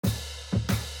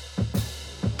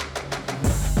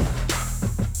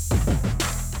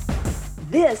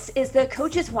This is the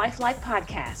Coach's Wife Life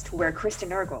podcast, where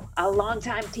Kristen Ergel, a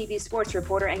longtime TV sports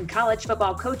reporter and college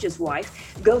football coach's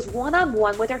wife, goes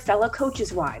one-on-one with her fellow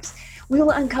coaches' wives. We will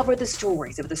uncover the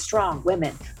stories of the strong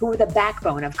women who are the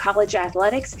backbone of college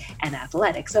athletics and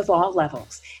athletics of all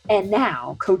levels. And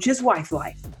now, Coach's Wife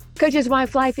Life. Coach's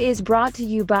Wife Life is brought to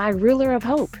you by Ruler of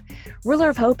Hope. Ruler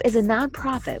of Hope is a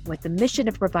nonprofit with the mission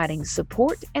of providing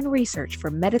support and research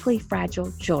for medically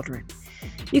fragile children.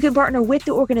 You can partner with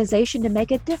the organization to make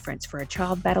a difference for a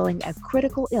child battling a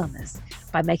critical illness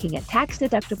by making a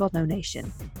tax-deductible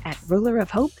donation at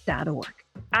rulerofhope.org.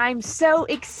 I'm so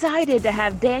excited to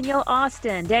have Danielle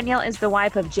Austin. Danielle is the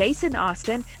wife of Jason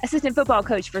Austin, assistant football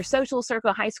coach for Social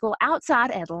Circle High School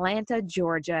outside Atlanta,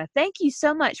 Georgia. Thank you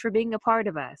so much for being a part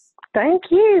of us. Thank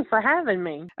you for having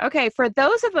me. Okay, for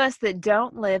those of us that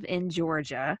don't live in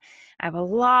Georgia, I have a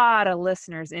lot of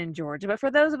listeners in Georgia, but for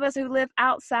those of us who live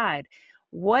outside,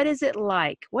 what is it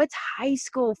like? What's high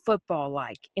school football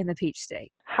like in the Peach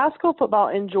State? High school football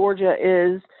in Georgia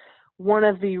is one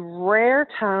of the rare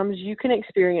times you can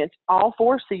experience all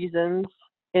four seasons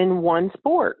in one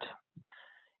sport.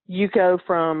 You go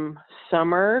from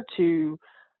summer to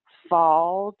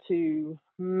fall to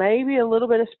maybe a little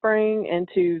bit of spring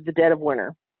into the dead of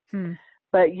winter.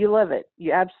 But you love it.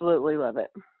 You absolutely love it.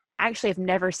 I actually have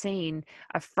never seen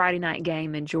a Friday night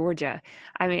game in Georgia.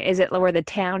 I mean, is it where the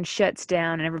town shuts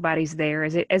down and everybody's there?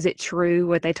 Is it true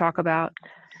what they talk about?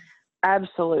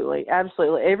 Absolutely.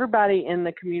 Absolutely. Everybody in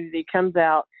the community comes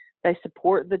out. They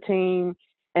support the team,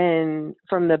 and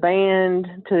from the band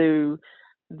to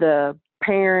the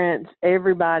parents,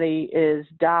 everybody is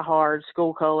diehard,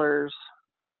 school colors.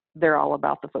 They're all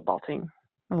about the football team.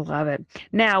 I love it.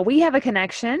 Now, we have a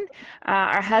connection.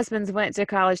 Our husbands went to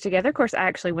college together. Of course, I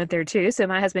actually went there too. So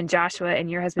my husband Joshua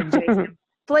and your husband Jason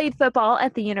played football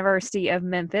at the University of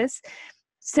Memphis.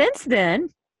 Since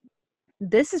then,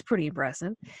 this is pretty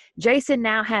impressive. Jason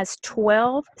now has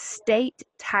 12 state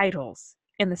titles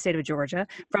in the state of Georgia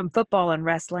from football and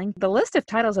wrestling. The list of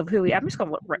titles of I'm just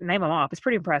going to name them off. It's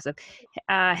pretty impressive.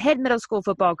 Head middle school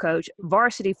football coach,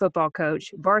 varsity football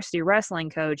coach, varsity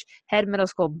wrestling coach, head middle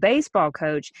school baseball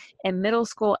coach, and middle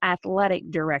school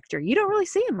athletic director. You don't really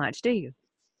see him much, do you?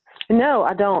 No,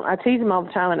 I don't. I tease him all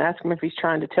the time and ask him if he's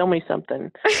trying to tell me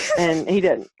something, and he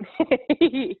doesn't.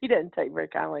 he doesn't take very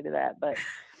kindly to that, but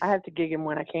I have to gig him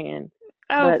when I can.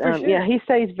 Oh, but for sure. Yeah, he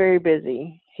stays very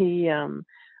busy.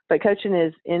 But coaching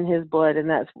is in his blood, and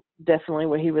that's definitely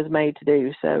what he was made to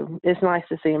do. So it's nice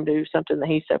to see him do something that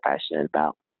he's so passionate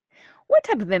about. What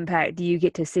type of impact do you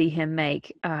get to see him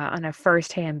make on a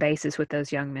firsthand basis with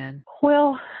those young men?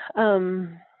 Well, I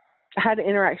had an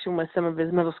interaction with some of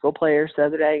his middle school players the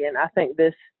other day, and I think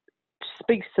this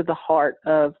speaks to the heart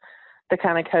of the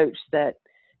kind of coach that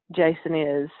Jason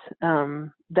is.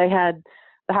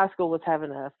 The high school was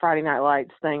having a Friday Night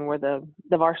Lights thing where the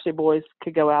varsity boys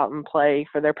could go out and play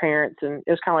for their parents, and it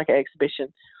was kind of like an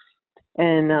exhibition.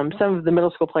 And some of the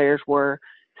middle school players were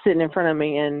sitting in front of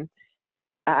me, and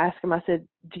I asked them, I said,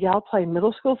 "Do y'all play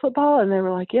middle school football?" And they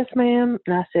were like, "Yes, ma'am."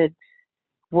 And I said,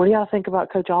 "What do y'all think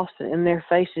about Coach Austin?" And their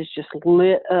faces just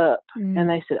lit up. And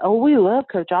they said, "Oh, we love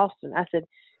Coach Austin." I said,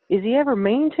 "Is he ever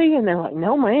mean to you?" And they're like,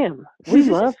 "No, ma'am, we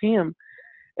love him."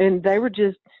 And they were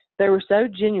so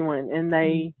genuine, and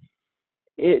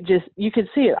you could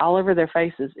see it all over their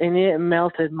faces, and it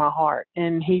melted my heart.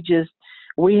 And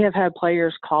we have had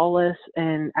players call us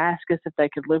and ask us if they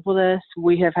could live with us.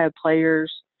 We have had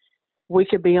players, we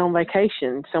could be on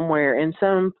vacation somewhere, and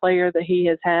some player that he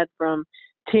has had from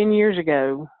 10 years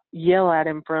ago yell at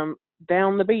him from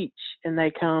down the beach, and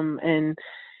they come and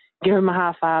give him a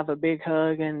high five, a big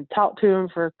hug, and talk to him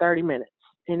for 30 minutes.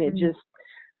 And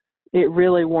it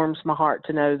really warms my heart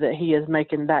to know that he is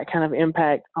making that kind of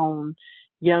impact on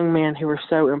young men who are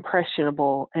so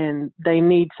impressionable, and they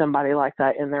need somebody like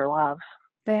that in their lives.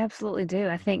 They absolutely do.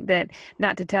 I think that,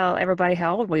 not to tell everybody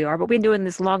how old we are, but we've been doing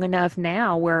this long enough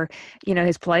now where,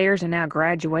 his players are now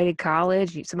graduated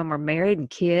college. Some of them are married and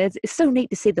kids. It's so neat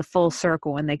to see the full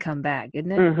circle when they come back,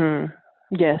 isn't it? Mm-hmm.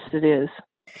 Yes, it is.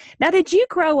 Now, did you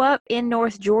grow up in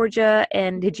North Georgia,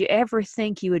 and did you ever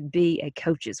think you would be a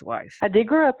coach's wife? I did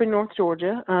grow up in North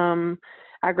Georgia.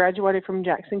 I graduated from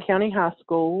Jackson County High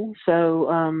School.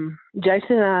 So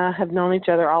Jason and I have known each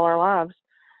other all our lives.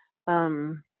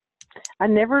 I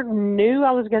never knew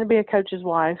I was going to be a coach's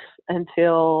wife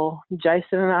until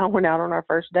Jason and I went out on our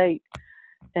first date.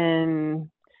 And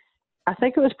I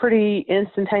think it was pretty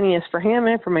instantaneous for him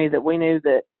and for me that we knew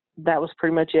that was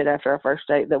pretty much it after our first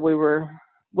date, that we were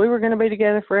going to be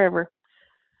together forever.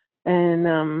 And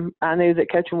I knew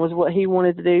that coaching was what he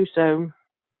wanted to do. So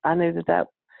I knew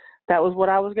that was what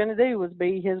I was going to do, was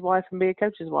be his wife and be a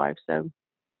coach's wife. So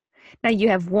Now you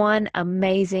have one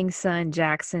amazing son,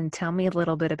 Jackson. Tell me a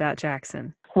little bit about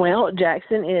Jackson. Well,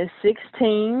 Jackson is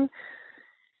 16.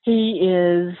 He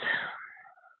is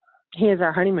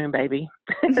our honeymoon baby.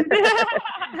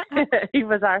 He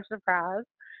was our surprise.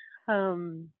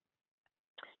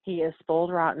 He is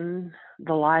spoiled rotten,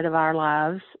 the light of our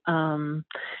lives.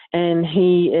 And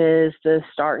he is the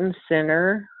starting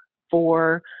center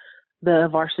for the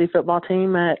varsity football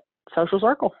team at Social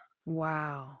Circle.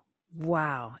 Wow.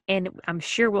 And I'm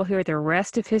sure we'll hear the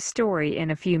rest of his story in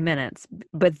a few minutes.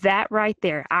 But that right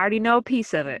there, I already know a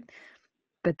piece of it.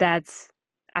 But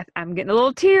I'm getting a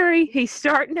little teary. He's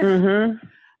starting to.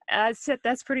 Mm-hmm.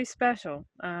 That's pretty special.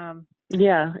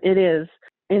 Yeah, it is.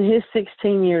 In his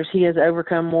 16 years, he has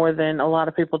overcome more than a lot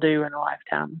of people do in a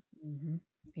lifetime. Mm-hmm.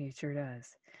 He sure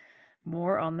does.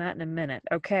 More on that in a minute.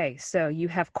 Okay, so you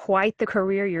have quite the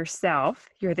career yourself.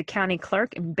 You're the county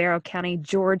clerk in Barrow County,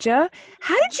 Georgia.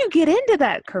 How did you get into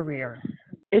that career?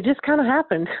 It just kind of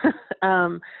happened.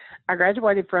 I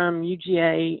graduated from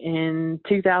UGA in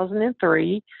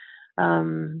 2003.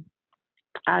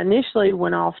 I initially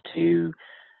went off to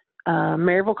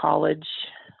Maryville College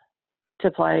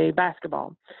to play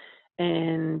basketball,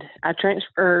 and I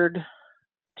transferred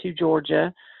to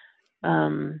Georgia.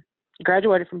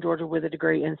 Graduated from Georgia with a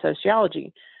degree in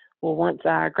sociology. Well, once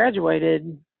I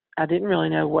graduated, I didn't really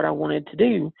know what I wanted to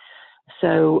do.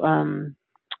 So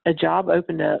a job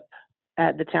opened up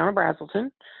at the town of Brazelton.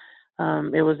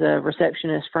 It was a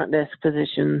receptionist front desk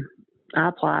position. I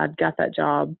applied, got that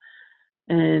job,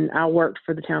 and I worked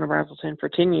for the town of Brazelton for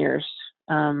 10 years.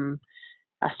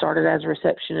 I started as a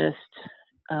receptionist,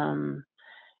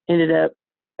 ended up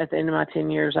at the end of my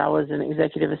 10 years, I was an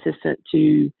executive assistant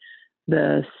to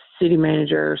the city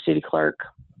manager, city clerk,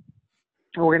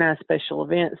 organized special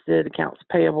events, did accounts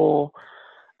payable,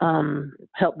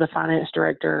 helped the finance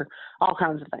director, all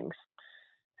kinds of things.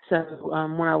 So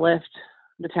when I left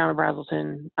the town of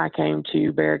Brazelton, I came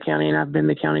to Barrow County, and I've been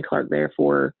the county clerk there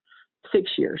for 6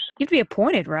 years. You'd be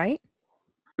appointed, right?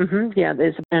 Mm-hmm. Yeah,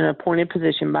 it's an appointed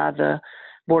position by the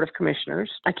Board of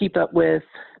Commissioners. I keep up with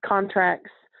contracts.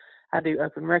 I do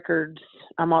open records.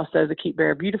 I'm also the Keep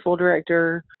Barrow Beautiful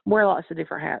director. Wear lots of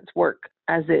different hats. Work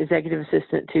as the executive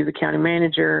assistant to the county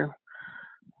manager.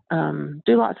 Do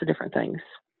lots of different things.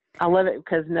 I love it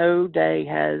because no day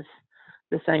has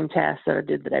the same task that I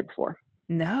did the day before.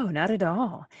 No, not at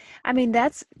all. I mean,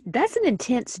 that's an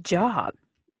intense job.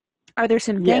 Are there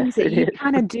some Yes, things that you it is.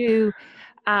 kind of do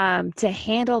to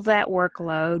handle that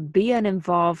workload, be an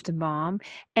involved mom?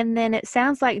 And then it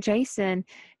sounds like Jason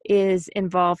is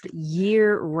involved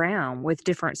year round with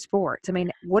different sports. I mean,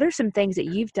 what are some things that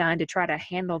you've done to try to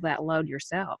handle that load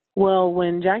yourself? Well,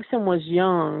 when Jackson was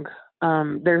young,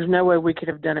 there's no way we could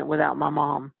have done it without my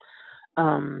mom.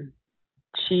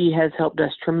 She has helped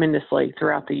us tremendously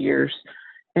throughout the years,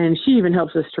 and she even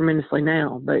helps us tremendously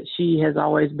now, but she has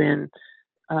always been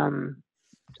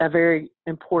a very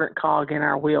important cog in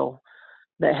our wheel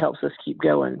that helps us keep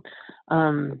going.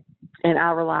 And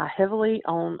I rely heavily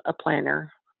on a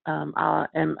planner. I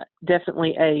am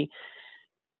definitely a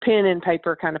pen and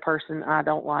paper kind of person. I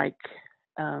don't like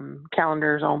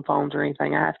calendars on phones or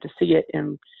anything. I have to see it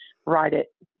and write it,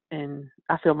 and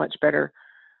I feel much better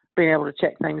being able to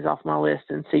check things off my list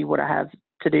and see what I have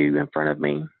to do in front of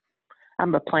me.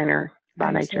 I'm a planner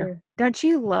by nature. Sure. Don't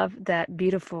you love that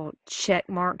beautiful check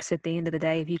marks at the end of the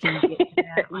day if you can get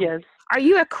that? Yes. Are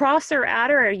you a crosser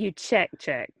outer or are you check?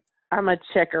 I'm a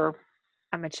checker.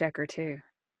 I'm a checker too.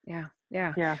 Yeah.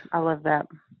 Yeah, I love that.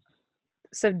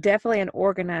 So definitely an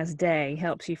organized day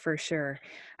helps you for sure.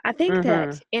 I think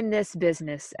that in this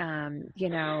business,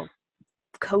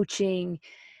 coaching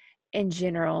in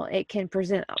general, it can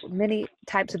present many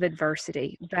types of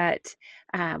adversity. But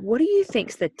what do you think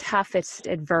is the toughest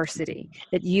adversity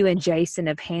that you and Jason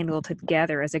have handled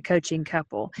together as a coaching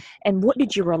couple? And what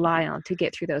did you rely on to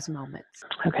get through those moments?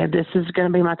 Okay, this is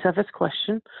going to be my toughest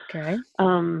question. Okay.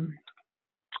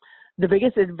 The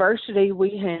biggest adversity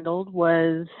we handled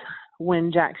was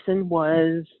when Jackson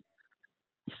was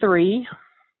 3.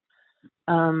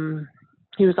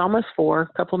 He was almost 4,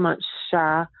 a couple of months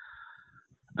shy.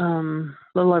 A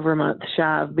little over a month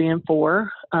shy of being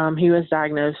 4. He was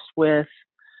diagnosed with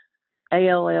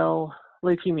ALL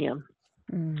leukemia.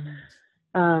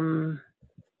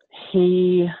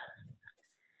 He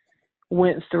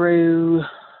went through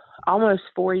almost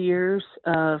 4 years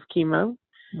of chemo.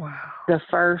 Wow. The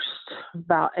first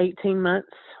about 18 months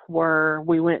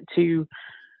we went to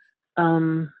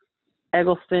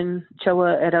Eggleston,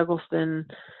 Choa at Eggleston.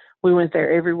 We went there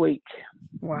every week.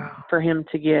 Wow. For him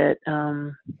to get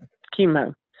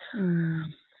chemo.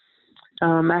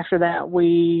 After that,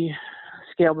 we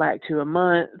scaled back to a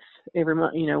month every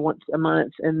month, once a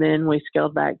month. And then we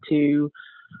scaled back to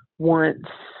once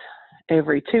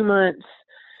every 2 months.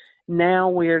 Now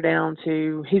we're down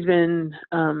to, he's been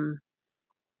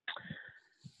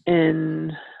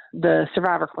in the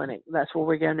Survivor Clinic. That's where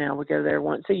we go now. We go there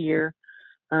once a year.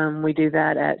 We do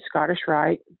that at Scottish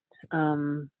Rite,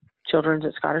 Children's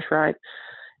at Scottish Rite,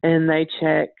 and they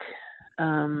check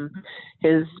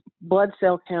his blood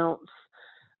cell counts.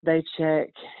 They check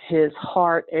his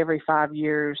heart every 5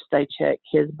 years. They check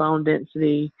his bone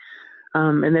density.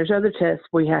 And there's other tests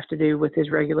we have to do with his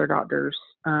regular doctors,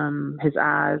 his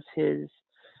eyes, his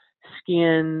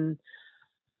skin,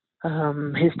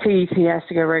 his teeth. He has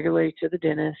to go regularly to the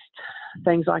dentist,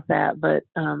 things like that. But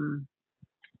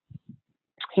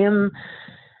him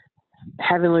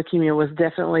having leukemia was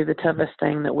definitely the toughest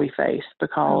thing that we faced,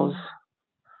 because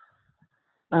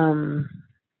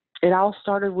it all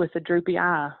started with a droopy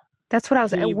eye. That's what I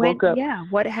was.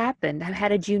 What happened? How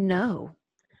did you know?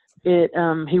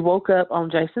 He woke up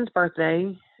on Jason's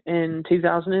birthday in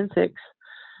 2006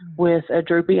 with a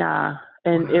droopy eye.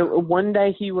 And one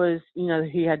day he was,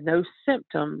 he had no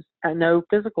symptoms, no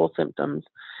physical symptoms.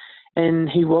 And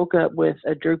he woke up with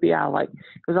a droopy eye. Like,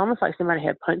 it was almost like somebody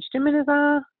had punched him in his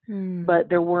eye, but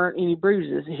there weren't any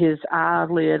bruises. His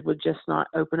eyelid would just not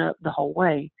open up the whole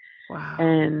way. Wow.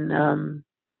 And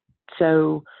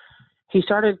so he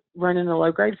started running a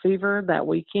low-grade fever that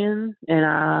weekend, and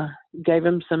I gave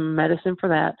him some medicine for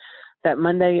that. That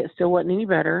Monday, it still wasn't any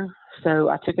better, so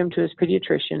I took him to his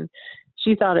pediatrician.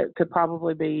 She thought it could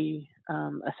probably be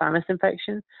a sinus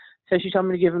infection, so she told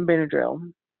me to give him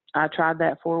Benadryl. I tried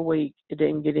that for a week. It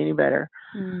didn't get any better.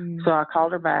 So I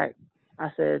called her back. I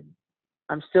said,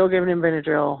 I'm still giving him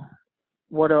Benadryl.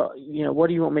 What do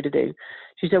you want me to do?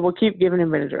 She said, well, keep giving him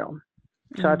Benadryl.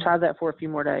 So I tried that for a few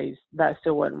more days. That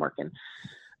still wasn't working.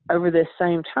 Over this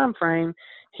same time frame,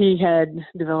 he had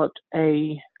developed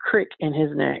a crick in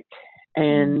his neck,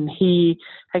 and he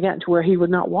had gotten to where he would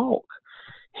not walk.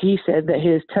 He said that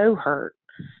his toe hurt.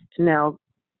 Now,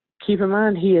 keep in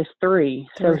mind, he is 3,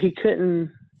 so he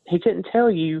couldn't tell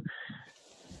you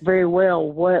very well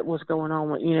what was going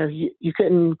on. You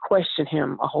couldn't question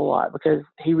him a whole lot, because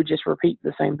he would just repeat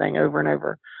the same thing over and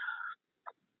over.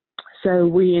 So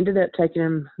we ended up taking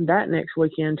him that next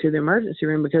weekend to the emergency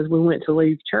room, because we went to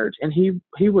leave church, and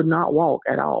he would not walk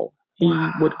at all. He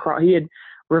would crawl. He had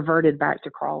reverted back to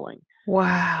crawling.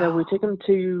 Wow. So we took him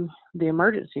to the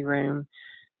emergency room.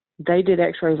 They did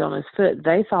x-rays on his foot.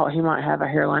 They thought he might have a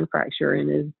hairline fracture in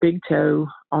his big toe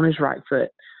on his right foot.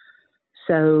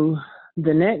 So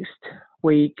the next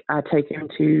week, I take him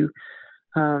to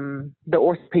the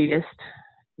orthopedist.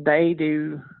 They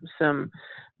do some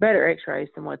better x-rays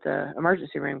than what the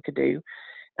emergency room could do.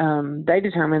 They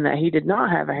determined that he did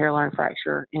not have a hairline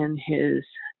fracture in his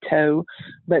toe,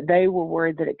 but they were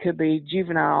worried that it could be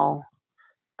juvenile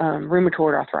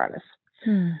rheumatoid arthritis.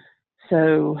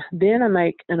 So then I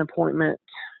make an appointment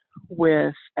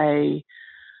with a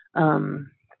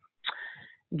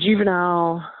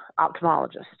juvenile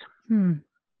ophthalmologist.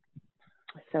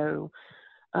 So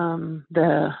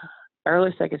the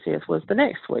earliest I could see us was the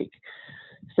next week.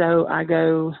 So I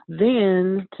go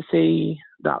then to see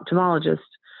the ophthalmologist,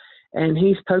 and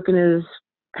he's poking his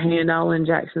hand all in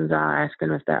Jackson's eye,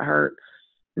 asking if that hurt.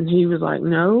 And he was like,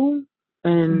 no.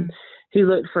 And he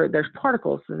looked for, there's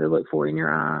particles that they look for in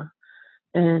your eye.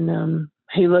 And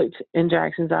he looked in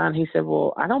Jackson's eye, and he said,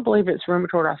 well, I don't believe it's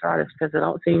rheumatoid arthritis, because I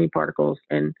don't see any particles,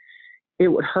 and it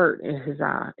would hurt in his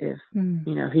eye if,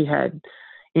 he had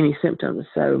any symptoms.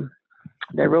 So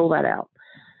they ruled that out.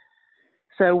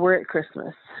 So we're at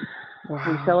Christmas. Wow.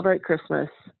 We celebrate Christmas,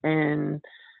 and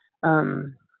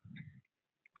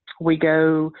we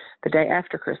go the day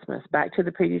after Christmas back to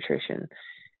the pediatrician,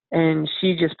 and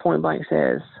she just point blank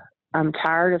says, I'm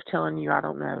tired of telling you I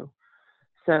don't know.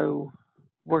 So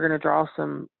we're going to draw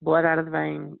some blood out of the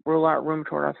vein, rule out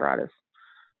rheumatoid arthritis.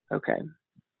 Okay.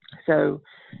 So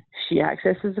she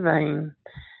accesses the vein,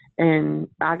 and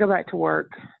I go back to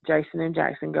work. Jason and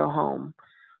Jackson go home.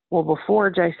 Well, before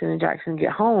Jason and Jackson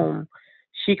get home,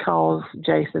 she calls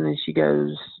Jason, and she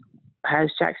goes,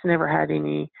 has Jackson ever had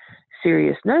any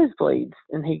serious nosebleeds?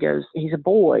 And he goes, he's a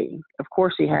boy. Of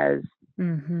course he has.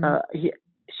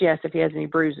 She asked if he has any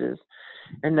bruises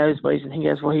and nosebleeds, and he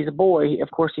goes, well, he's a boy.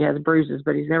 Of course he has bruises,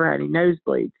 but he's never had any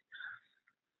nosebleeds.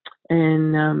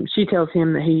 And she tells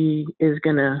him that he is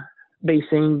going to be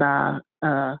seen by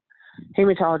a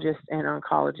hematologist and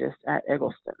oncologist at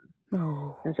Eggleston.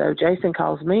 Oh. And so Jason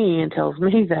calls me and tells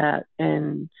me that,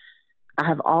 and I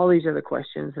have all these other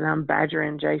questions, and I'm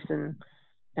badgering Jason,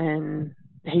 and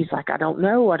he's like, I don't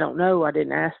know, I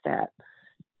didn't ask that.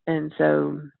 And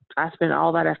so I spent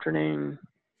all that afternoon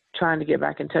trying to get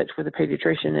back in touch with the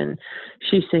pediatrician, and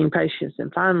she's seeing patients.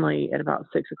 And finally, at about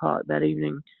 6:00 that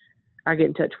evening, I get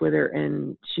in touch with her,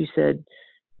 and she said,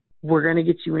 we're going to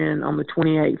get you in on the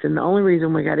 28th. And the only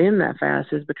reason we got in that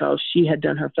fast is because she had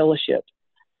done her fellowship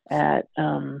at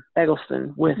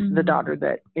Eggleston with the doctor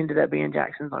that ended up being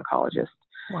Jackson's oncologist.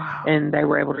 Wow. And they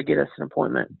were able to get us an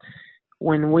appointment.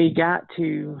 When we got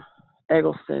to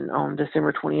Eggleston on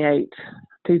December 28th,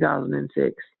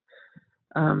 2006,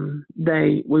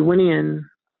 we went in,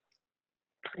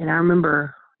 and I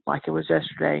remember like it was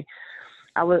yesterday,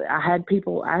 I had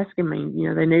people asking me,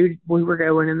 they knew we were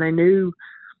going, and they knew,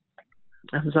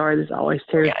 I'm sorry, this always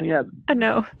tears me up. I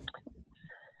know.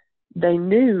 They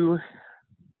knew,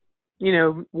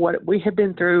 what we had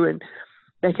been through, and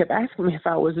they kept asking me if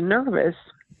I was nervous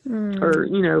or,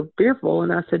 fearful.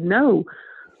 And I said, no,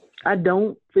 I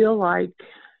don't feel like,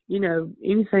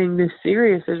 anything this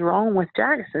serious is wrong with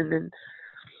Jackson. And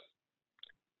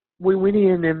we went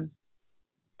in, and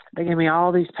they gave me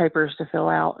all these papers to fill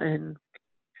out. And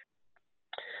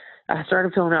I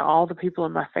started filling out all the people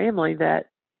in my family that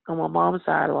on my mom's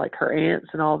side, like her aunts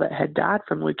and all that had died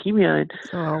from leukemia. And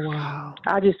oh, wow.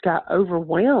 I just got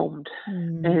overwhelmed.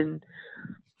 And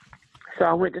so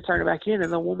I went to turn it back in,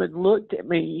 and the woman looked at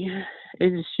me,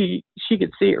 and she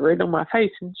could see it right on my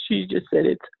face, and she just said,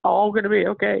 it's all going to be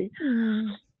okay.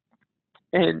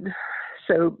 And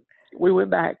so we went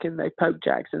back, and they poked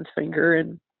Jackson's finger,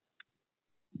 and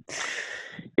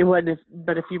it wasn't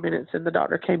but a few minutes, and the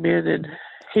doctor came in, and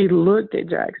he looked at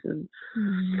Jackson.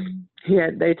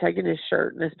 They'd taken his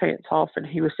shirt and his pants off, and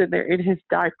he was sitting there in his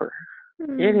diaper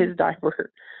on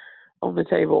the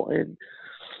table. And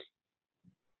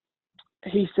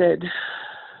he said,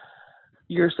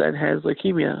 your son has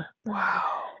leukemia. Wow.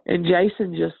 And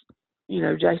Jason just,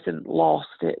 Jason lost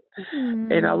it.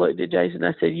 And I looked at Jason,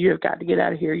 I said, you have got to get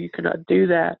out of here. You cannot do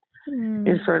that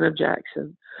in front of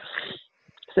Jackson.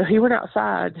 So he went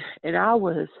outside, and I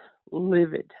was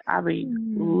livid. I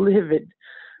mean, livid,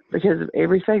 because of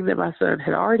everything that my son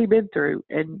had already been through,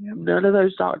 and none of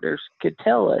those doctors could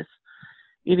tell us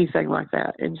anything like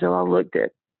that. And so I looked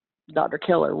at Dr.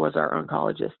 Keller, was our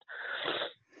oncologist,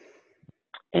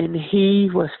 and he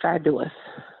was fabulous.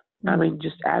 I mean,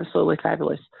 just absolutely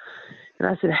fabulous. And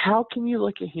I said, how can you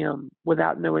look at him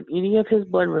without knowing any of his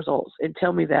blood results and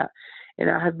tell me that? And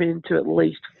I have been to at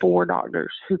least 4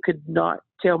 doctors who could not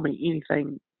tell me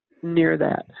anything near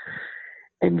that.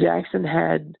 And Jackson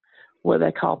had what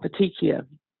they call petechia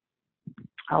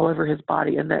all over his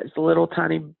body, and that's little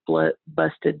tiny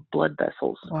busted blood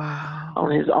vessels. Wow.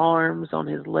 On his arms, on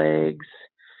his legs.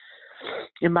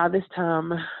 And by this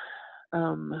time,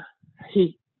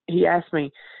 he asked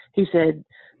me, he said,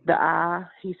 the eye,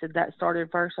 he said, that started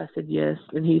first? I said, yes.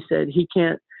 And he said, he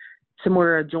can't,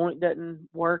 somewhere a joint doesn't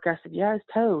work. I said, yeah, his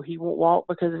toe. He won't walk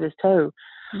because of his toe.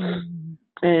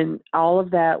 And all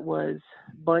of that was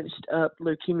bunched up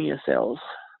leukemia cells.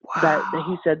 Wow. That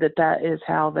he said that is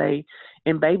how they,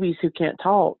 in babies who can't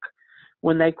talk,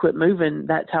 when they quit moving,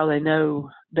 that's how they know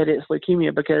that it's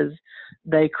leukemia, because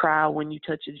they cry when you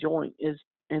touch a joint,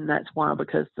 and that's why,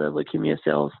 because the leukemia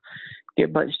cells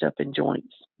get bunched up in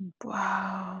joints.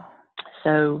 Wow.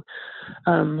 So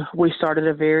we started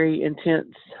a very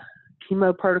intense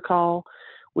chemo protocol.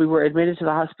 We were admitted to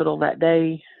the hospital that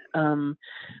day.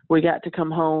 We got to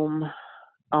come home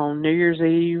on New Year's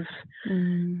Eve.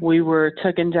 We were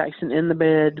tucking Jackson in the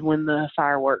bed when the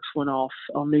fireworks went off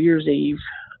on New Year's Eve.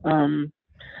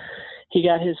 He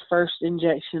got his first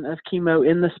injection of chemo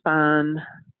in the spine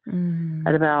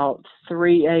at about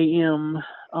 3 a.m.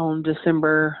 on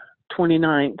December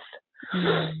 29th.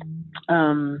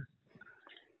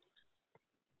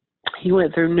 He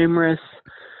went through numerous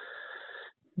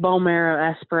bone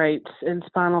marrow aspirates and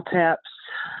spinal taps.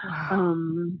 Wow.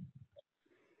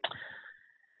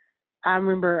 I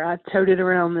remember I toted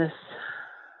around this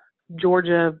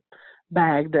Georgia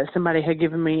bag that somebody had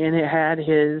given me, and it had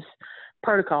his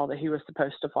protocol that he was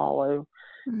supposed to follow.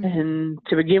 And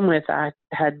to begin with, I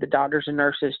had the doctors and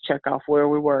nurses check off where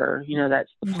we were. That's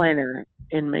the planner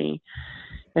in me.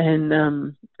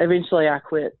 And eventually I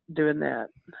quit doing that.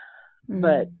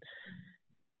 But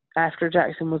after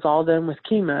Jackson was all done with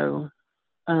chemo,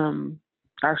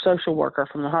 our social worker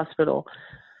from the hospital,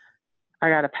 I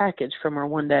got a package from her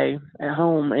one day at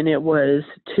home, and it was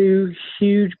 2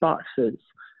 huge boxes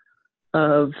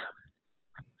of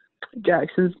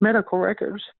Jackson's medical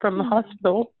records from the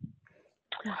hospital.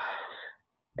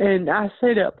 And I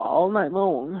stayed up all night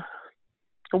long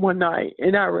one night,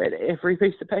 and I read every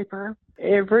piece of paper,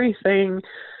 everything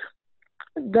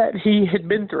that he had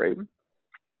been through.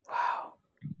 Wow.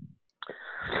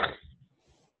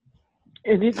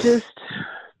 And it just,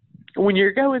 when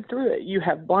you're going through it, you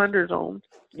have blinders on.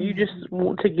 You just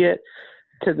want to get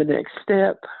to the next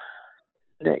step,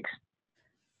 the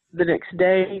next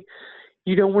day.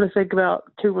 You don't want to think about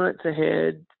 2 months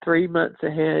ahead, 3 months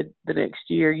ahead, the next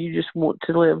year. You just want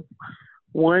to live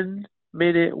 1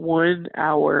 minute, 1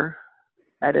 hour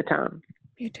at a time.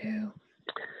 You do.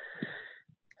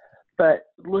 But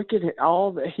looking at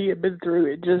all that he had been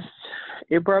through,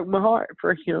 it broke my heart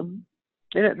for him.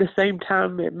 And at the same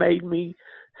time, it made me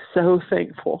so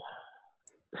thankful,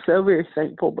 so very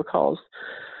thankful, because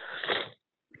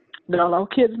not all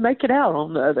kids make it out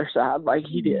on the other side like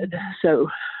he did. So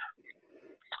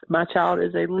my child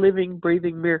is a living,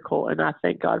 breathing miracle, and I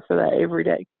thank God for that every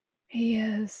day. He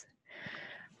is.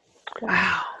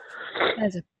 Wow.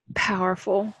 That's a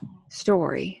powerful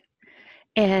story.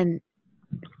 And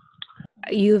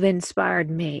you've inspired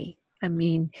me. I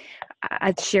mean,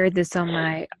 I shared this on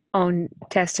my own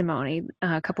testimony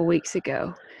a couple weeks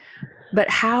ago. But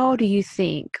how do you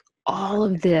think all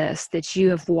of this that you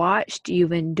have watched,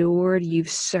 you've endured, you've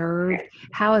served,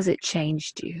 how has it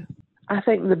changed you? I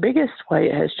think the biggest way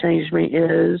it has changed me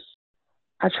is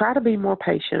I try to be more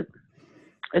patient,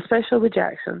 especially with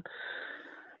Jackson.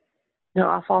 You know,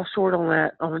 I fall short on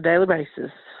that on a daily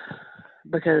basis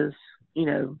because, you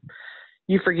know,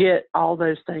 you forget all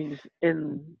those things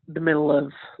in the middle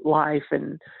of life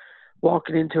and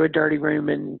walking into a dirty room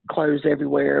and clothes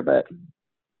everywhere. But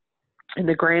in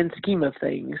the grand scheme of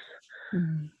things,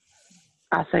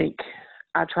 I think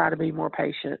I try to be more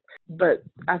patient. But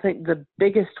I think the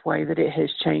biggest way that it has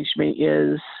changed me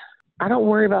is I don't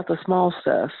worry about the small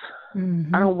stuff.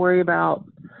 I don't worry about,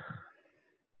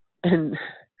 and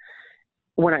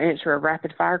when I answer a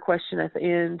rapid fire question at the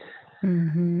end,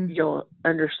 you'll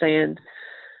understand.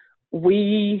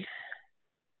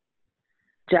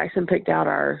 Jackson picked out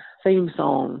our theme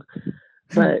song,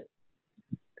 but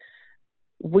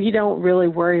we don't really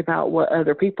worry about what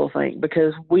other people think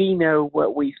because we know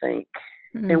what we think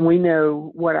and we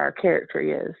know what our character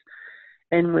is.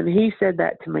 And when he said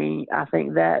that to me, I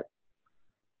think that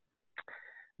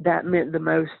meant the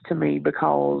most to me,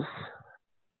 because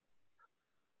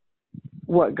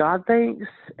what God thinks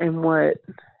and what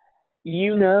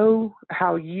you know,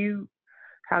 how you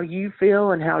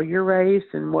feel and how you're raised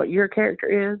and what your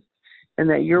character is, and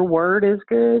that your word is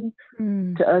good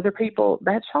to other people,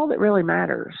 that's all that really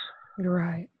matters. You're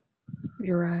right.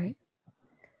 You're right.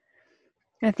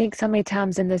 I think so many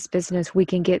times in this business, we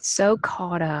can get so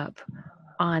caught up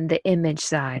on the image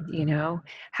side, you know,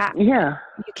 you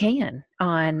can,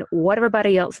 on what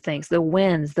everybody else thinks, the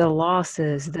wins, the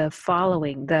losses, the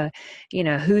following, you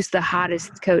know, who's the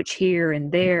hottest coach here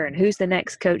and there, and who's the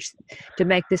next coach to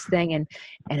make this thing. And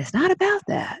it's not about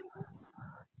that.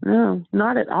 No,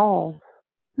 not at all.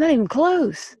 Not even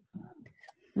close.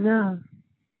 No.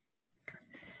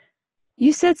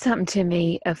 You said something to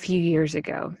me a few years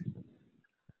ago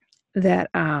that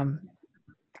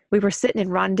we were sitting in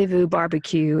Rendezvous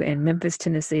Barbecue in Memphis,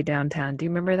 Tennessee, downtown. Do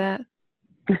you remember that?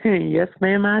 Yes,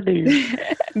 ma'am, I do.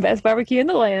 Best barbecue in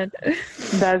the land.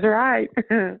 That's right.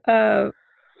 I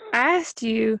asked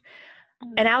you,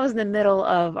 and I was in the middle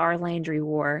of our Landry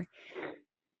war.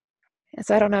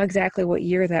 So I don't know exactly what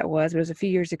year that was, but it was a few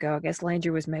years ago. I guess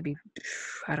Landry was maybe,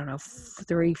 I don't know,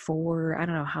 3, 4. I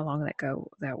don't know how long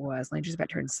that was. Landry's about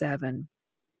to turn 7.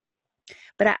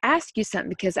 But I asked you something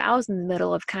because I was in the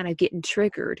middle of kind of getting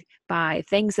triggered by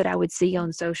things that I would see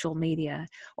on social media,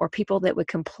 or people that would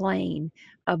complain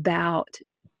about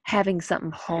having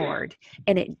something hard,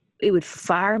 and it would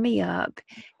fire me up.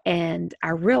 And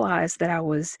I realized that I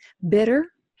was bitter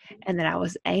and that I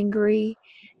was angry.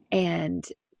 And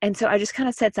so I just kind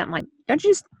of said something like, don't you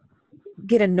just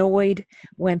get annoyed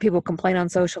when people complain on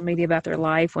social media about their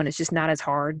life when it's just not as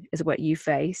hard as what you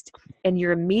faced? And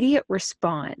your immediate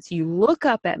response, you look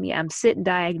up at me, I'm sitting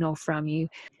diagonal from you,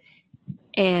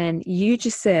 and you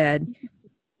just said,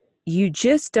 you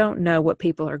just don't know what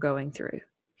people are going through.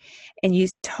 And you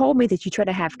told me that you try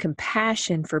to have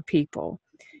compassion for people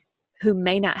who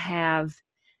may not have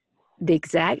the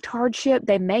exact hardship.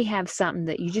 They may have something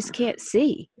that you just can't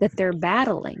see that they're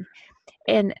battling.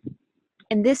 And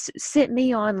this sent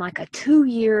me on like a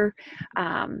 2-year,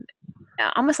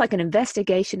 almost like an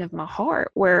investigation of my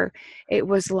heart, where it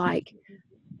was like,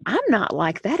 I'm not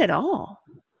like that at all.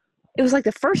 It was like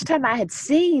the first time I had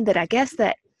seen that, I guess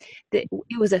that it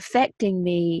was affecting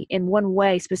me in one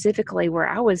way specifically, where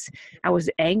I was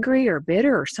angry or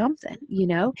bitter or something, you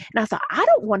know? And I thought, I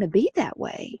don't want to be that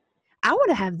way. I want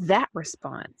to have that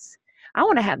response. I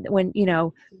want to have, when, you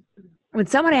know, when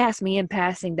somebody asks me in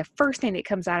passing, the first thing that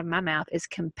comes out of my mouth is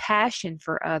compassion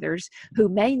for others who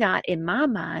may not, in my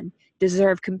mind,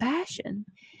 deserve compassion.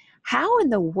 How in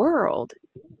the world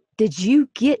did you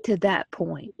get to that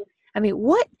point? I mean,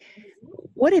 what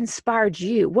inspired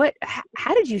you?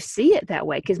 How did you see it that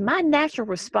way? Because my natural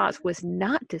response was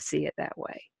not to see it that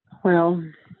way. Well,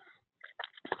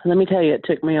 let me tell you, it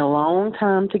took me a long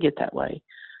time to get that way.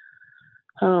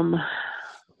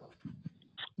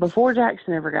 Before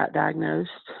Jackson ever got diagnosed,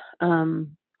 I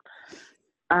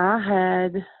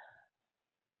had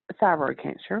thyroid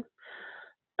cancer.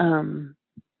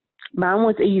 Mine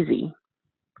was easy.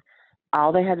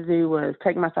 All they had to do was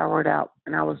take my thyroid out,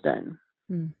 and I was done.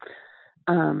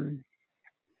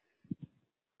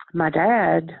 My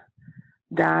dad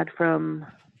died from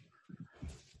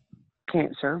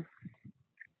cancer.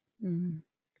 His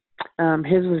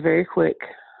was very quick.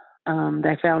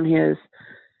 They found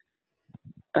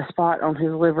a spot on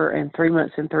his liver, and 3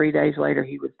 months and 3 days later,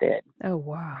 he was dead. Oh,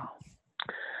 wow.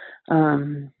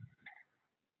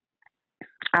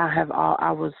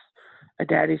 I was a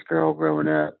daddy's girl growing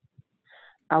up.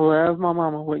 I loved my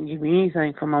mama. Wouldn't give me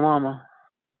anything from my mama,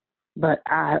 but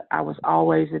I was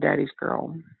always a daddy's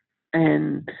girl.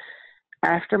 And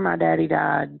after my daddy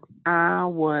died, I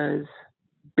was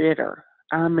bitter.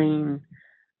 I mean,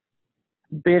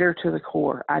 bitter to the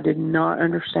core. I did not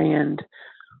understand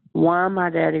why my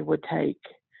daddy would take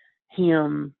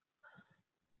him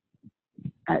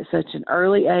at such an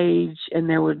early age, and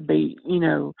there would be,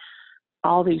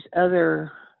 all these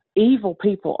other evil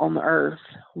people on the earth.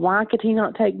 Why could he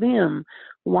not take them?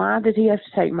 Why did he have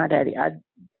to take my daddy? I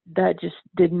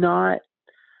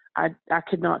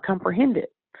could not comprehend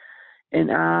it. And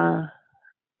I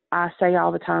say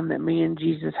all the time that me and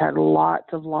Jesus had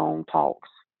lots of long talks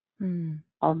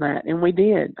on that. And we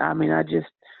did. I mean,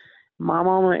 my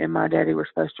mama and my daddy were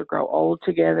supposed to grow old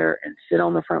together and sit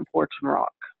on the front porch and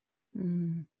rock.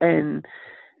 And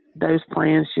those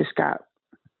plans just got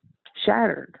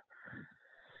shattered.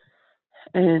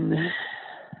 And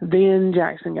then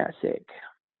Jackson got sick.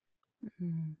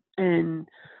 And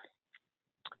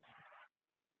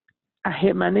I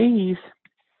hit my knees,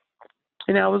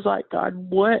 and I was like, God,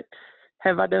 what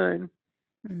have I done?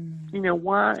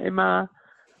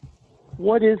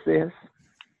 What is this?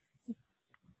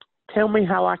 Tell me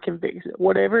how I can fix it.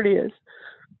 Whatever it is,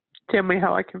 tell me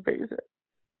how I can fix it.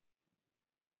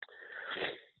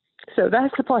 So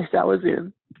that's the place I was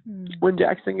in when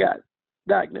Jackson got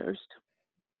diagnosed.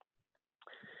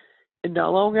 And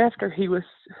not long after he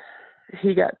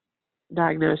got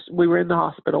diagnosed, we were in the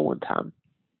hospital one time.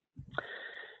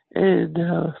 And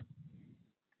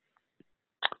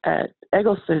at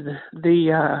Eggleston,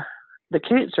 the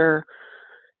cancer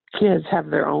kids have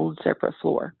their own separate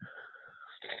floor.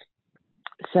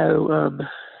 So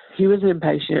he was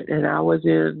inpatient, and I was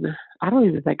in. I don't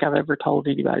even think I've ever told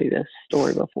anybody this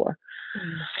story before.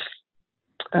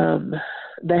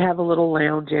 They have a little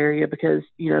lounge area because,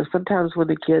 sometimes when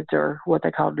the kids are what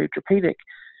they call neutropenic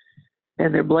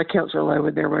and their blood counts are low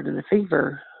and they're running a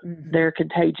fever, they're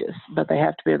contagious, but they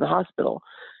have to be in the hospital.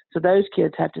 So those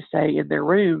kids have to stay in their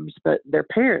rooms, but their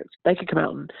parents, they can come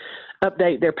out and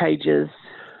update their pages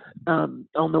on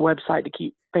the website to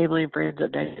keep family and friends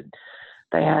updated.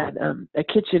 They had a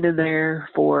kitchen in there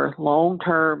for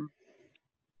long-term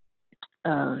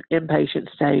inpatient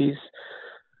stays.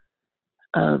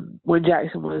 When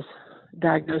Jackson was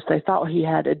diagnosed, they thought he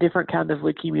had a different kind of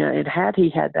leukemia, and had he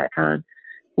had that kind,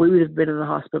 we would have been in the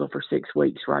hospital for 6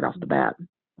 weeks right off the bat.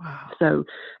 Wow. So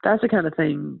that's the kind of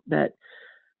thing that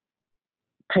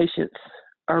patients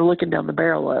are looking down the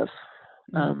barrel of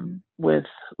with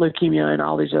leukemia and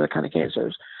all these other kind of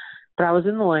cancers. But I was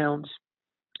in the lounge.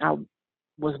 I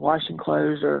was washing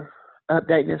clothes or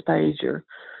updating his page, or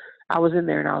I was in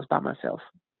there and I was by myself.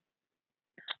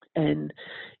 And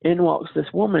in walks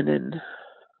this woman, and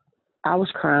I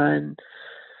was crying,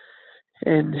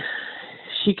 and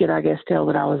she could, I guess, tell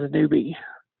that I was a newbie.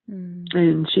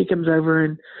 And she comes over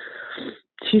and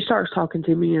she starts talking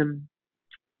to me, and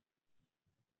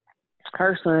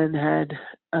her son had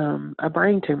a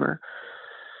brain tumor.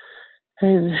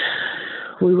 And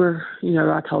we were,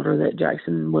 I told her that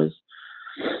Jackson was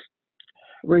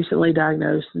recently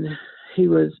diagnosed, and he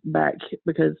was back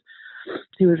because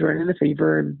he was running a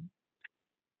fever, and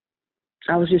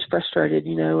I was just frustrated,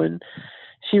 and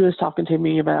she was talking to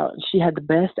me about, she had the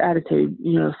best attitude,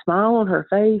 smile on her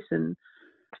face. And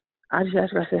I just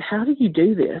asked her, I said, how do you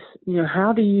do this?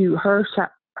 How do you, her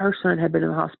son had been in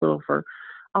the hospital for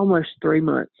almost 3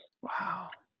 months. Wow.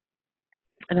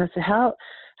 And I said, how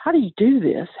do you do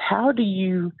this? How do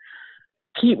you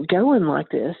keep going like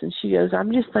this? And she goes,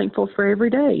 I'm just thankful for every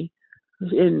day.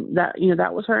 And that,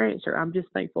 that was her answer. I'm just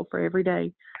thankful for every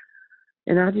day.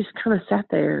 And I just kind of sat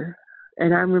there,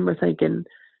 and I remember thinking,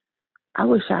 I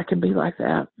wish I could be like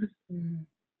that. Mm-hmm.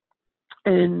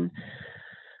 And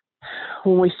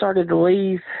when we started to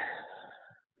leave,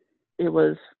 it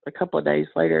was a couple of days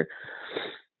later,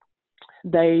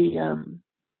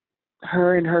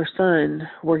 her and her son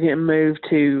were getting moved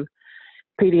to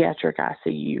pediatric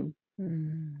ICU.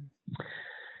 Mm.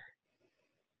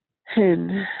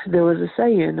 And there was a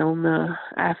saying on the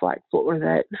Aflac floor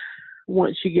that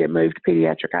once you get moved to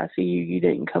pediatric ICU, you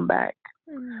didn't come back.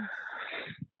 Mm.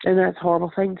 And that's a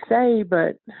horrible thing to say,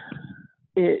 but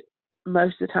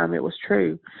most of the time it was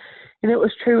true. And it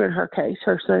was true in her case.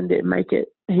 Her son didn't make it.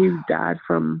 He died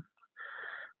from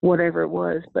whatever it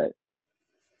was. But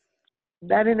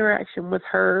that interaction with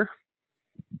her,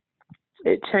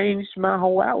 it changed my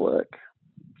whole outlook.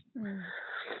 Mm.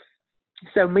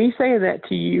 So me saying that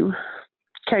to you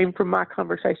came from my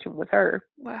conversation with her.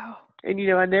 Wow. And,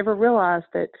 I never realized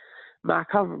that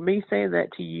me saying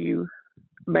that to you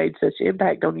made such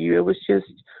impact on you. It was just,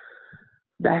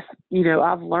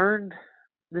 I've learned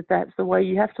that that's the way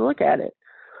you have to look at it.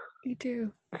 You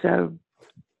do. So,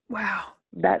 wow.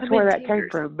 That's where that came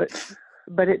from.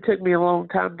 But it took me a long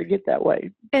time to get that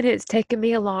way. And it's taken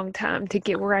me a long time to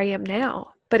get where I am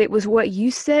now. But it was what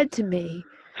you said to me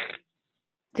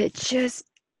that just,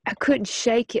 I couldn't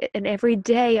shake it. And every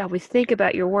day I would think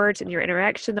about your words and your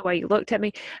interaction, the way you looked at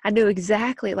me. I knew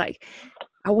exactly, like,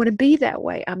 I want to be that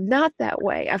way. I'm not that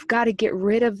way. I've got to get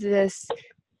rid of this,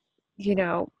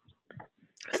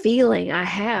 feeling I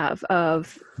have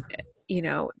of,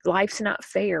 life's not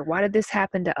fair. Why did this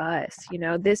happen to us?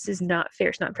 This is not fair.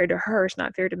 It's not fair to her. It's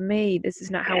not fair to me. This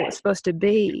is not how it's supposed to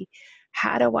be.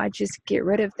 How do I just get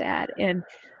rid of that? And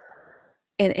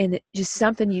just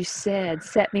something you said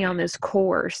set me on this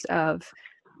course of,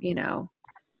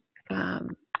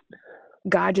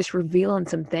 God just revealing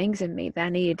some things in me that I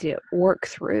needed to work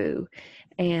through.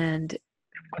 And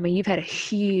you've had a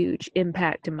huge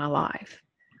impact in my life.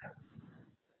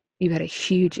 You've had a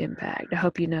huge impact. I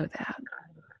hope you know that.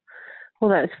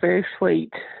 Well, that's very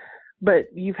sweet. But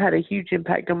you've had a huge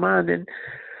impact on mine. And,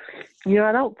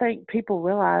 I don't think people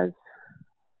realize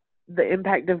the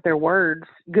impact of their words,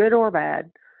 good or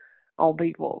bad, on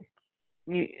people.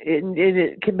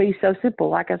 It can be so simple.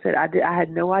 Like I said, I had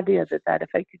no idea that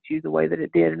affected you the way that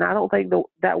it did. And I don't think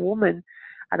that woman,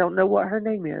 I don't know what her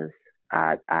name is.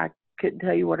 I couldn't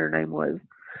tell you what her name was.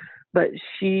 But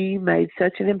she made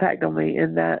such an impact on me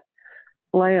in that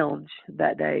lounge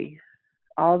that day,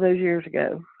 all those years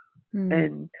ago.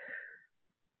 And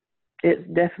it's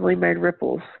definitely made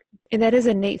ripples. And that is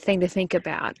a neat thing to think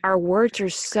about. Our words are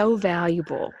so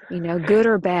valuable, good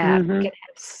or bad. Mm-hmm. It can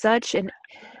have such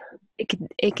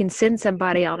it can send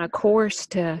somebody on a course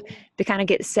to kind of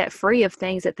get set free of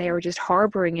things that they were just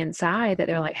harboring inside, that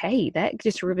they're like, hey, that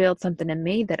just revealed something in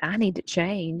me that I need to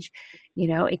change.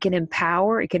 It can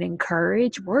empower, it can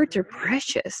encourage. Words are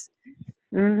precious.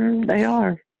 Mm-hmm, they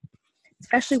are.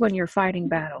 Especially when you're fighting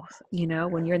battles,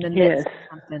 when you're in the midst of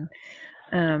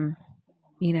something.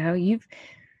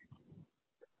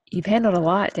 You've handled a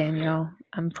lot, Danielle.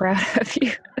 I'm proud of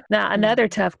you. Now, another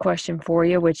tough question for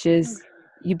you, which is,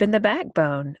 you've been the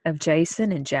backbone of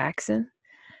Jason and Jackson.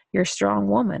 You're a strong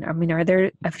woman. Are there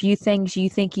a few things you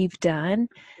think you've done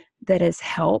that has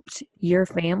helped your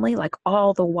family? Like,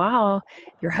 all the while,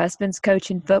 your husband's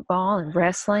coaching football and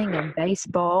wrestling and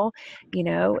baseball.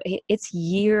 It's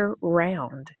year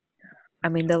round.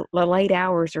 The late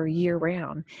hours are year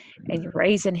round, and you're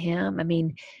raising him.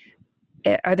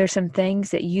 Are there some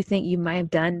things that you think you might have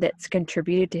done that's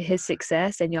contributed to his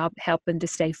success and y'all helping to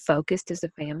stay focused as a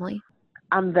family?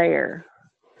 I'm there.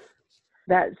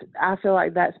 I feel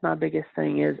like that's my biggest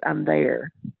thing, is I'm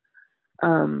there.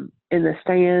 In the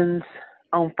stands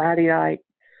on Friday night,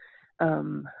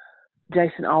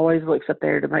 Jason always looks up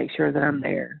there to make sure that I'm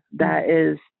there. That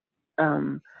is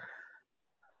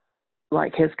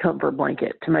like his comfort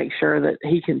blanket, to make sure that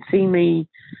he can see me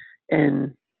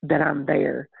and that I'm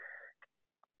there.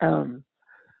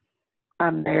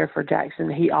 I'm there for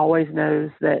Jackson. He always knows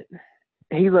that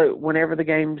whenever the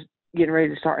game's getting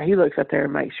ready to start, he looks up there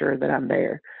and makes sure that I'm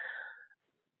there.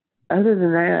 Other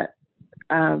than that,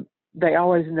 they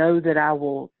always know that I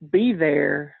will be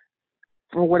there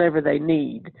for whatever they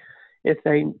need. If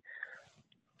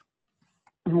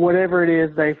whatever it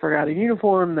is, they forgot a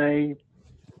uniform, they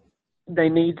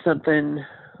need something,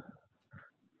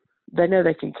 they know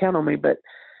they can count on me. But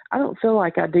I don't feel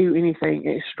like I do anything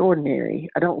extraordinary.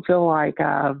 I don't feel like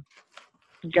I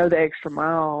go the extra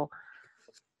mile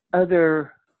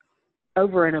over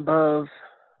and above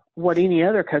what any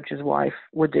other coach's wife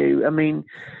would do. I mean,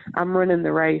 I'm running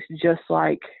the race just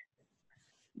like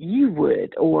you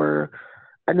would or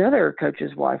another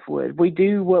coach's wife would. We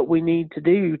do what we need to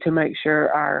do to make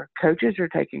sure our coaches are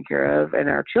taken care of and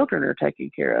our children are taken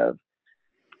care of.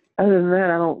 Other than that,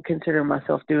 I don't consider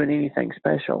myself doing anything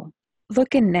special.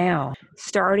 Looking now,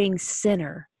 starting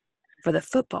center for the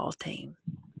football team.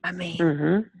 I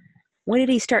mean, when did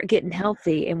he start getting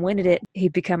healthy, and when did he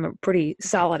become a pretty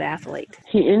solid athlete?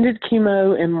 He ended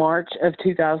chemo in March of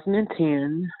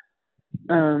 2010.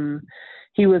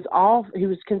 He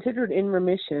was considered in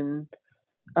remission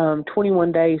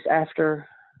 21 days after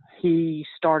he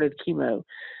started chemo,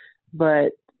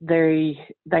 but they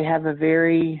have a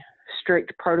very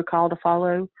strict protocol to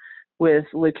follow with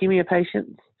leukemia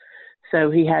patients. So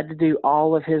he had to do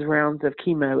all of his rounds of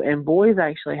chemo, and boys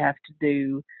actually have to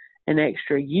do an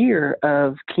extra year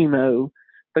of chemo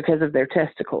because of their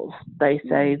testicles. They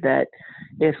say that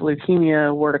if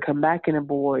leukemia were to come back in a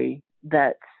boy,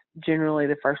 that's generally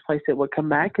the first place it would come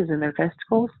back is in their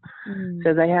testicles.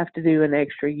 So they have to do an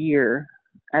extra year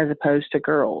as opposed to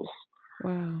girls.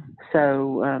 Wow.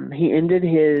 So he ended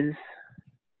his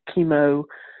chemo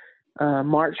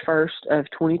March 1st of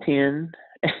 2010.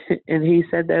 And he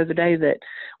said the other day that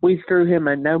we threw him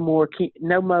a no more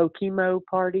chemo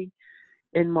party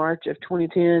in March of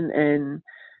 2010,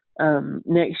 and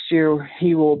next year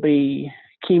he will be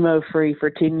chemo free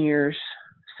for 10 years.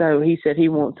 So he said he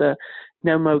wants a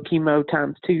no more chemo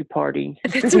 ×2 party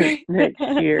next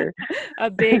year. A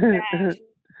big bash.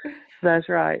 That's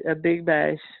right, a big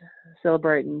bash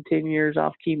celebrating 10 years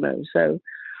off chemo. So,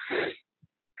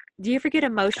 do you ever get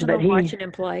emotional watching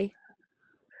him play?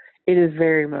 It is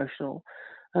very emotional.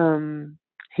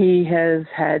 He has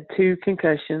had 2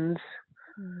 concussions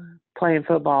playing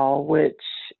football, which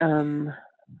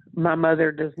my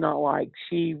mother does not like.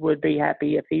 She would be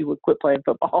happy if he would quit playing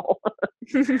football.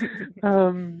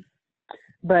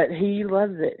 But he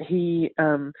loves it. He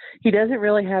doesn't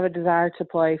really have a desire to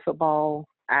play football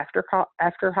after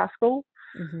high school.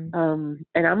 And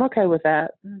I'm okay with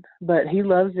that, but he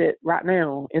loves it right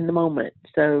now in the moment.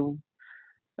 So,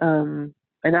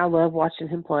 and I love watching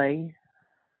him play.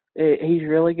 He's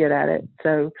really good at it.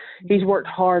 So he's worked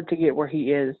hard to get where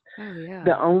he is. Oh, yeah.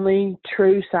 The only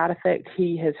true side effect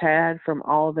he has had from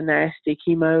all the nasty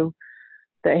chemo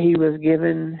that he was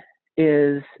given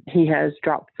is he has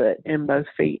dropped foot in both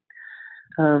feet.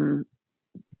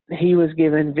 He was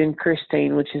given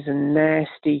vincristine, which is a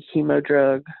nasty chemo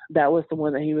drug. That was the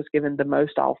one that he was given the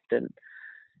most often.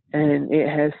 And it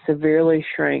has severely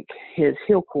shrank his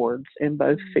heel cords in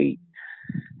both feet.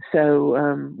 So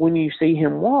when you see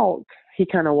him walk, he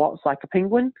kind of walks like a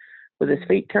penguin with his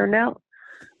feet turned out.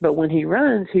 But when he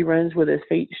runs with his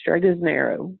feet straight as an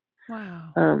arrow.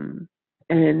 Wow.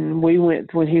 And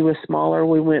when he was smaller,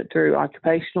 we went through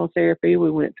occupational therapy.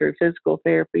 We went through physical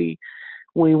therapy.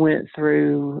 We went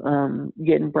through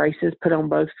getting braces put on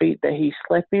both feet that he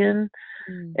slept in.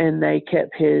 And they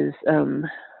kept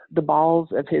the balls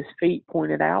of his feet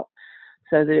pointed out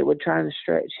so that it would try and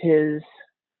stretch his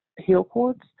heel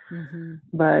cords.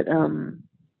 But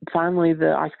finally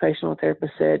the occupational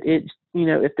therapist said,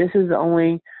 if this is the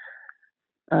only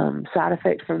side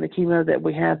effect from the chemo that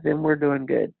we have, then we're doing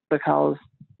good, because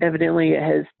evidently it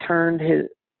has turned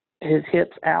his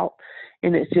hips out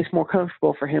and it's just more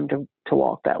comfortable for him to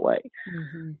walk that way.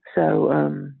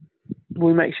 So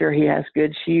we make sure he has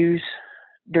good shoes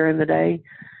during the day,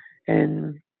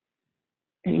 and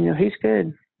he's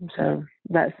good. So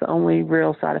that's the only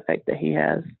real side effect that he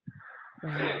has.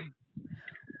 Wow.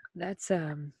 That's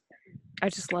I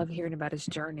just love hearing about his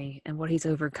journey and what he's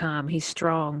overcome. He's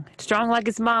strong like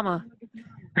his mama.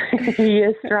 He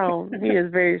is strong. He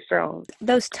is very strong.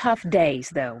 Those tough days,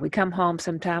 though, we come home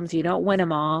sometimes, you don't win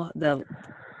them all.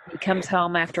 He comes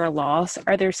home after a loss.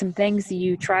 Are there some things that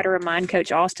you try to remind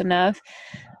Coach Austin of?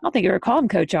 I don't think you ever called him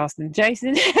Coach Austin,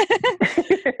 Jason.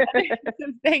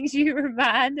 Some things you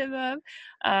remind him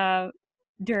of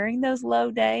during those low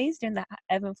days, during the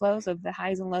ebb and flows of the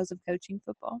highs and lows of coaching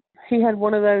football? He had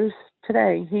one of those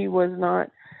today.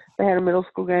 They had a middle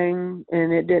school game,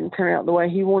 and it didn't turn out the way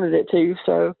he wanted it to.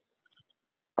 So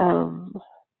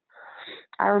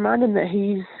I remind him that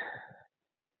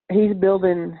he's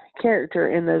building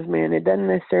character in those men. It doesn't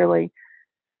necessarily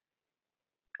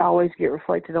always get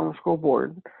reflected on the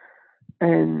scoreboard.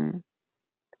 And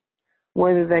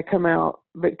whether they come out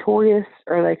victorious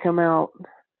or they come out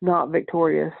not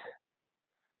victorious,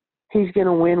 he's going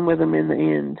to win with them in the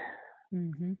end.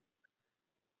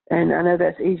 And I know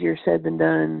that's easier said than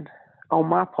done on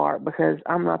my part, because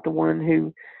I'm not the one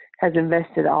who has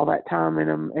invested all that time in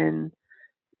them and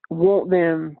want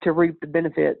them to reap the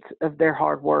benefits of their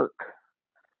hard work.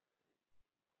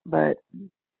 But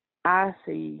I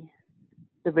see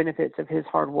the benefits of his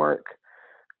hard work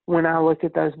when I look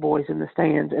at those boys in the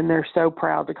stands, and they're so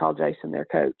proud to call Jason their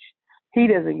coach. He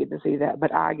doesn't get to see that,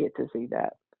 but I get to see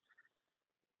that.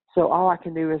 So all I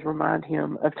can do is remind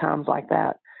him of times like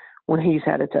that when he's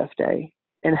had a tough day,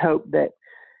 and hope that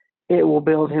it will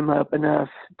build him up enough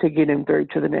to get him through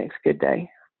to the next good day.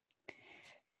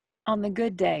 On the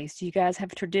good days, do you guys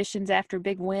have traditions after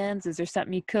big wins? Is there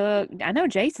something you cook? I know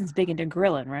Jason's big into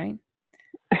grilling, right?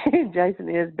 Jason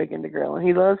is big into grilling.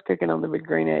 He loves cooking on the big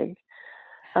green egg.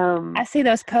 I see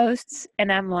those posts,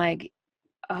 and I'm like,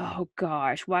 oh,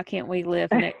 gosh, why can't we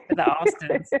live next to the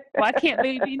Austins? Why can't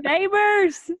we be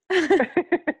neighbors?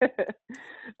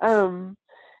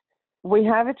 We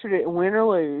have a tradition, win or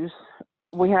lose,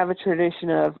 we have a tradition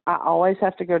of I always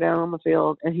have to go down on the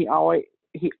field, and he always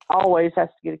has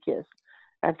to get a kiss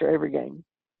after every game.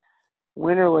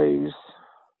 Win or lose,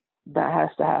 that has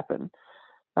to happen.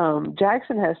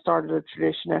 Jackson has started a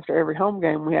tradition after every home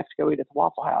game we have to go eat at the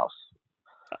Waffle House.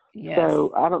 Yes.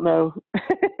 So I don't know.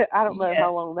 I don't know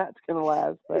how long that's going to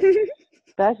last, but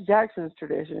that's Jackson's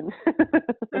tradition.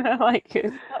 I like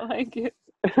it.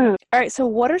 All right. So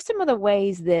what are some of the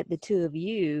ways that the two of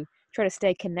you try to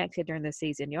stay connected during the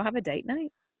season? You'll have a date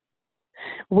night?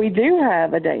 We do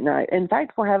have a date night. In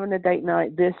fact, we're having a date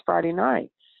night this Friday night.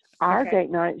 Our date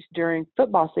nights during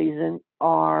football season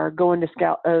are going to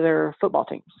scout other football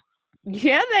teams.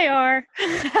 Yeah, they are.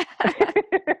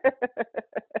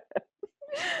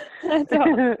 That's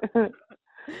awesome.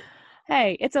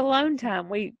 Hey, it's alone time.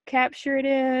 We capture it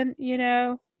in,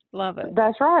 love it.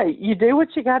 That's right. You do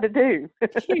what you got to do.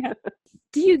 Yeah.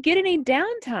 Do you get any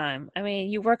downtime? I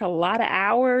mean, you work a lot of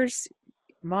hours.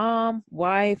 Mom,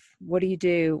 wife, what do you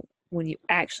do when you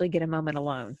actually get a moment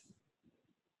alone?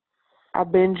 I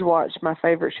binge watch my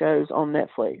favorite shows on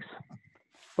Netflix.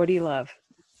 What do you love?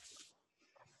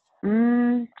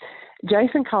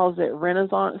 Jason calls it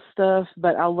Renaissance stuff,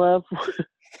 but I love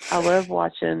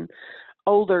watching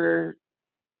older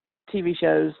TV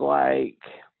shows like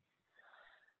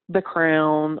The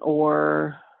Crown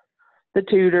or The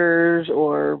Tudors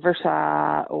or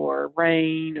Versailles or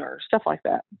Reign or stuff like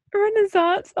that.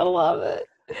 Renaissance, I love it.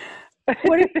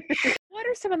 What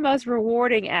are some of the most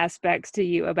rewarding aspects to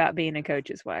you about being a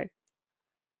coach's wife?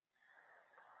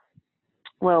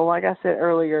 Well, like I said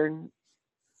earlier,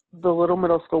 the little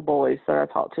middle school boys that I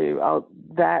talked to,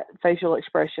 that facial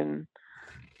expression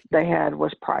they had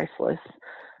was priceless.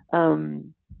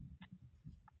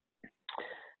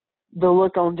 The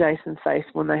look on Jason's face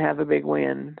when they have a big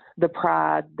win, the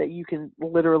pride that you can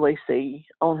literally see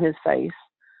on his face.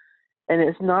 And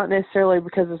it's not necessarily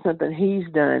because of something he's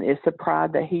done. It's the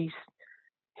pride that he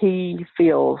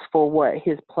feels for what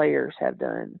his players have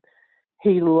done.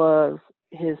 He loves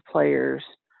his players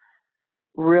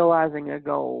realizing a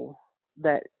goal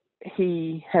that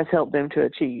he has helped them to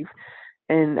achieve.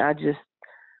 And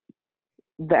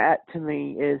that to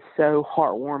me is so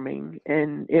heartwarming,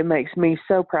 and it makes me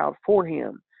so proud for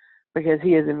him because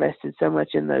he has invested so much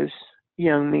in those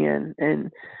young men,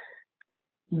 and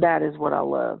that is what I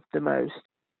love the most.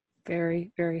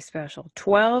 Very, very special.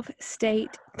 12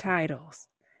 state titles.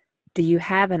 Do you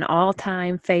have an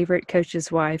all-time favorite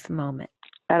coach's wife moment?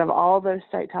 Out of all those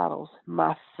state titles,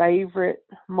 my favorite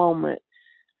moment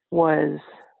was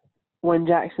when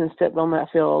Jackson stepped on that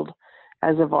field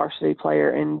as a varsity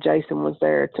player and Jason was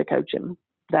there to coach him.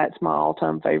 That's my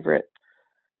all-time favorite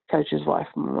coach's wife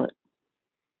moment.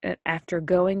 After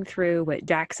going through what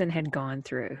Jackson had gone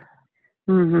through,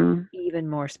 even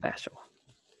more special.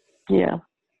 Yeah.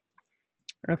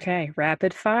 Okay,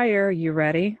 rapid fire. You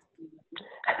ready?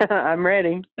 I'm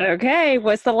ready. Okay,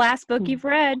 what's the last book you've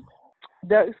read?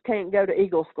 Ducks Can't Go to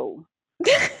Eagle School.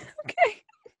 Okay.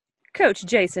 Coach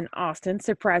Jason Austin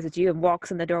surprises you and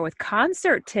walks in the door with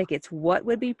concert tickets. What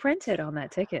would be printed on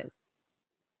that ticket?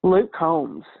 Luke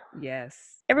Combs.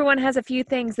 Yes. Everyone has a few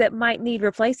things that might need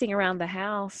replacing around the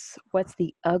house. What's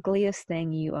the ugliest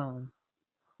thing you own?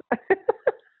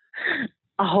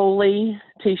 A Holy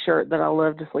t-shirt that I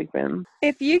love to sleep in.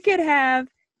 If you could have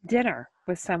dinner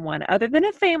with someone other than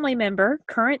a family member,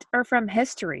 current or from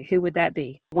history, who would that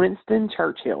be? Winston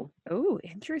Churchill. Oh,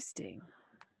 interesting.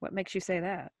 What makes you say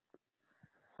that?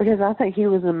 Because I think he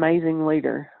was an amazing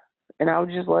leader, and I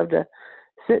would just love to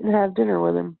sit and have dinner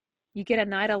with him. You get a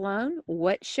night alone,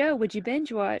 what show would you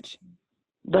binge watch?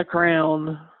 The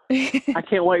Crown. I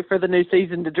can't wait for the new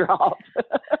season to drop.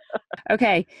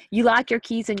 Okay, you lock your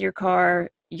keys in your car,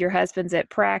 your husband's at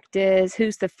practice.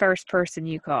 Who's the first person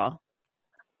you call?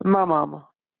 My mama.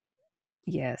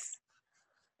 Yes.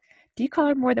 Do you call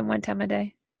her more than one time a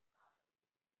day?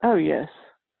 Oh, yes.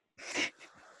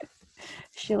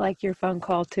 She like your phone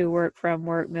call to work, from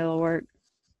work, middle of work.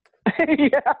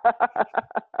 Yeah.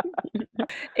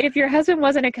 If your husband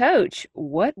wasn't a coach,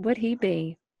 what would he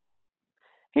be?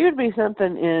 He would be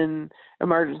something in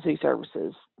emergency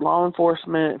services, law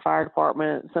enforcement, fire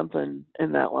department, something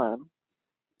in that line.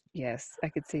 Yes, I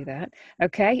could see that.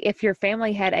 Okay, if your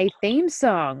family had a theme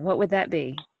song, what would that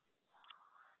be?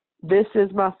 This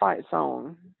is my fight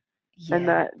song. And Yeah,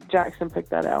 that Jackson picked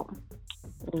that out.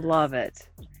 love it.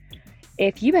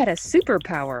 If you had a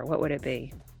superpower, what would it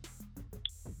be?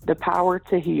 The power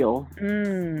to heal.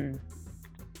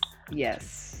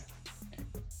 Yes,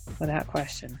 without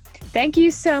question. Thank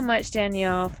you so much,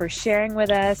 Danielle, for sharing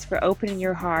with us, for opening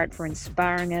your heart, for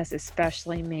inspiring us,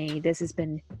 especially me. This has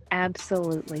been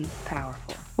absolutely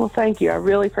powerful. Well, thank you. I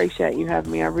really appreciate you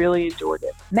having me. I really enjoyed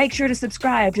it. Make sure to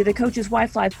subscribe to the Coach's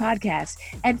Wife Life podcast.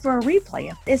 And for a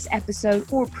replay of this episode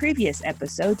or previous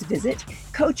episodes, visit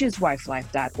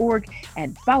coacheswifelife.org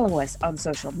and follow us on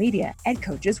social media at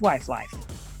Coach's Wife Life.